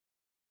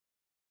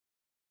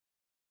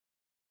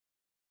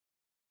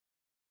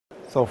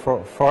So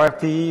for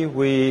RTE,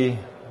 we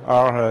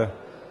are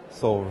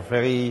so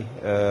very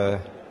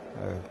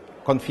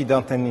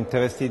confident and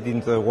interested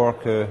in the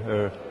work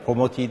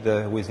promoted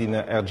within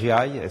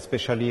RGI,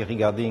 especially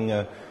regarding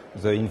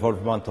the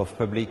involvement of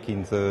public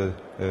in the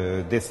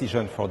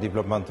decision for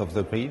development of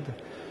the grid.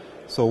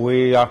 So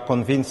we are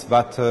convinced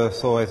that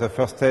so as a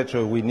first stage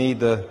we need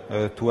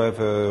to have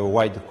a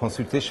wide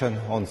consultation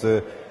on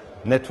the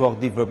network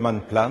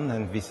development plan,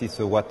 and this is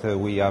what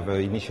we have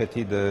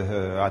initiated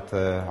at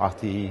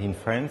RTE in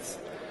France.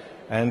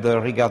 And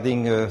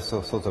regarding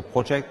so the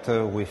project,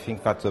 we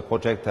think that the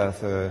project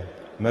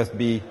must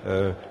be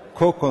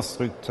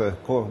co-constructed,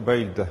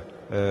 co-built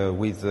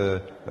with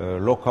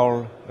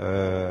local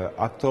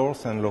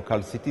actors and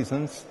local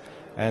citizens.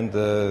 And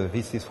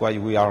this is why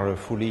we are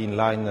fully in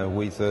line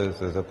with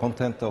the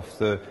content of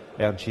the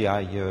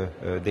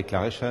RGI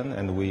declaration,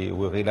 and we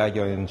rely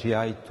on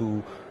RGI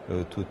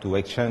to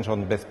exchange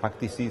on best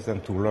practices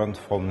and to learn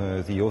from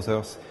the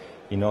others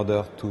in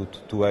order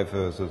to have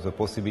the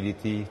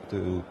possibility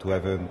to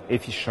have an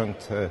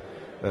efficient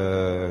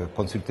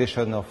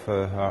consultation of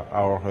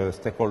our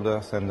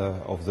stakeholders and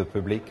of the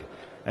public,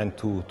 and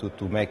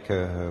to make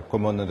a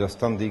common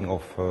understanding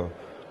of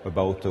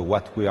about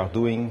what we are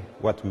doing,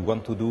 what we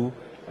want to do,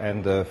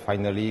 and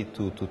finally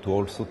to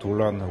also to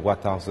learn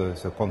what are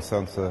the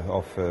concerns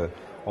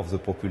of the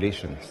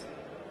populations.